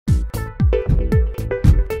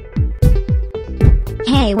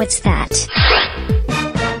Hey, what's that?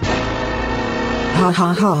 Ha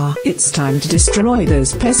ha ha, it's time to destroy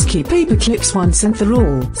those pesky paper clips once and for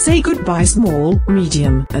all. Say goodbye small,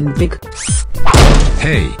 medium, and big.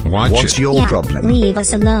 Hey, What's your problem? Leave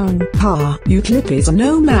us alone. Ha, you Clippys are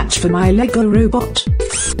no match for my Lego robot.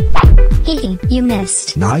 Hehe, you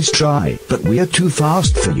missed. Nice try, but we're too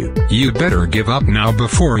fast for you. You'd better give up now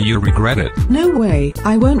before you regret it. No way,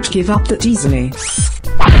 I won't give up that easily.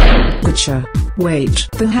 Gotcha. Wait,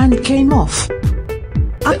 the hand came off.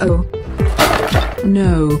 Uh-oh.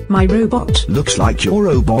 No, my robot. Looks like your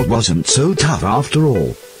robot wasn't so tough after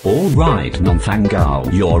all. Alright, Nonfan Gal,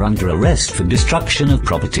 you're under arrest for destruction of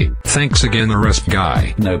property. Thanks again, arrest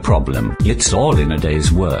guy. No problem, it's all in a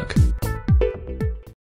day's work.